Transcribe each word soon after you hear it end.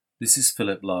This is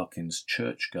Philip Larkin's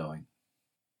Church Going.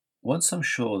 Once I'm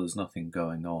sure there's nothing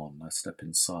going on, I step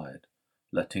inside,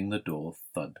 letting the door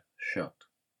thud shut.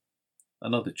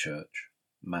 Another church,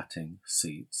 matting,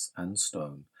 seats, and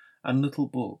stone, and little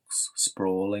books,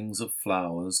 sprawlings of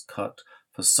flowers cut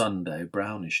for Sunday,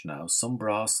 brownish now, some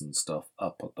brass and stuff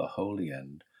up at the holy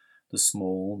end, the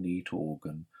small, neat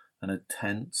organ, and a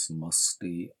tense,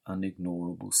 musty,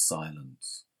 unignorable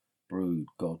silence, brewed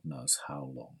God knows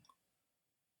how long.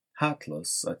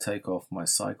 Hatless, I take off my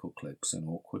cycle clips in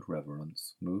awkward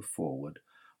reverence, move forward,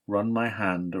 run my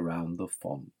hand around the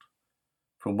font.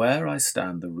 From where I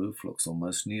stand, the roof looks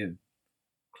almost new,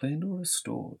 clean or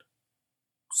restored.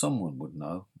 Someone would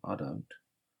know, I don't.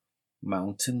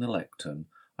 Mounting the lectern,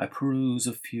 I peruse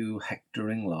a few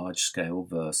hectoring large-scale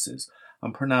verses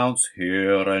and pronounce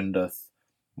 "Here endeth"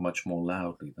 much more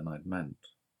loudly than I'd meant.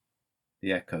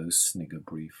 The echoes snigger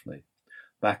briefly.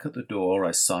 Back at the door,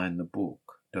 I sign the book,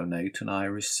 donate an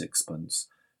Irish sixpence,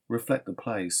 reflect the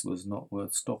place was not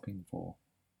worth stopping for.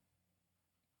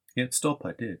 Yet stop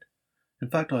I did. In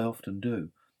fact, I often do,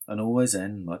 and always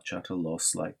end much at a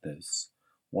loss like this,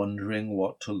 wondering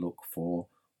what to look for,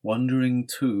 wondering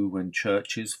too, when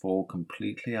churches fall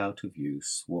completely out of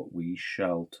use, what we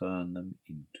shall turn them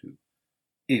into.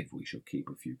 If we shall keep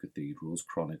a few cathedrals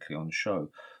chronically on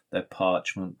show, their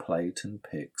parchment plate and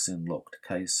pyx in locked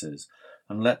cases,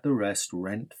 and let the rest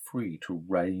rent-free to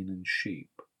rain and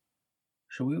sheep,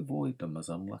 shall we avoid them as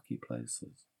unlucky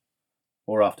places?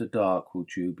 Or after dark will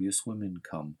dubious women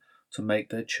come to make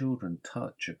their children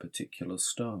touch a particular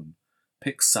stone,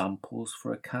 pick samples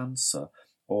for a cancer,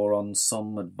 or on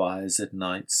some advised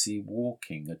night see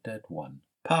walking a dead one?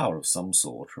 Power of some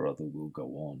sort or other will go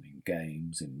on, in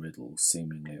games, in riddles,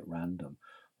 seemingly at random,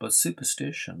 but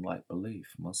superstition, like belief,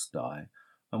 must die,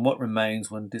 and what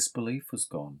remains when disbelief has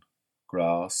gone?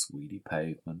 Grass, weedy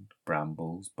pavement,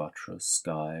 brambles, buttress,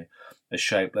 sky, a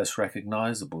shape less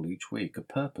recognisable each week, a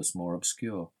purpose more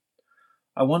obscure.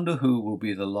 I wonder who will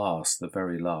be the last, the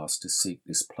very last, to seek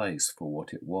this place for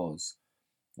what it was,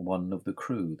 one of the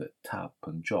crew that tap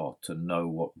and jot and know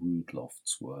what rude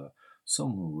lofts were,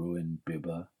 some ruined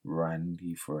bibber,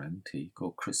 randy for antique,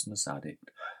 or Christmas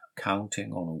addict,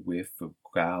 counting on a whiff of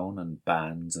gown and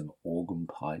bands and organ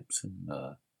pipes and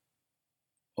myrrh.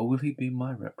 Or will he be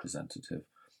my representative,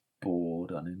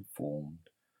 bored, uninformed,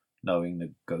 knowing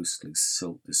the ghostly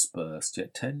silt dispersed,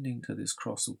 yet tending to this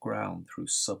cross of ground through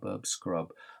suburb scrub,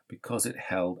 because it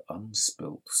held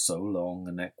unspilt so long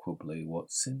and equably what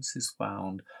since is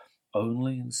found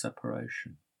only in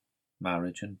separation,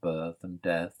 marriage and birth and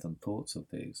death and thoughts of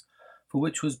these, for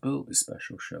which was built this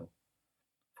special shell.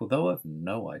 For though I've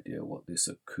no idea what this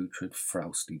accoutred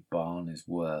frowsty barn is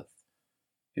worth,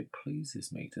 it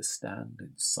pleases me to stand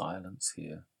in silence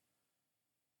here.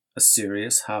 A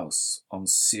serious house on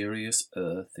serious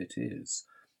earth it is,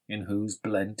 in whose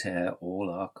blent air all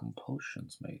our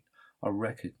compulsions meet, are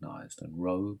recognised and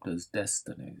robed as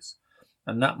destinies,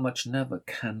 and that much never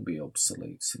can be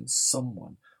obsolete, since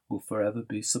someone will forever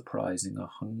be surprising a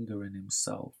hunger in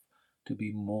himself to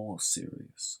be more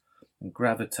serious, and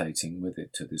gravitating with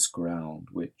it to this ground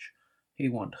which, he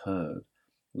once heard,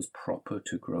 was proper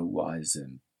to grow wise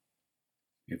in,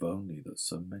 if only that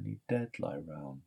so many dead lie round.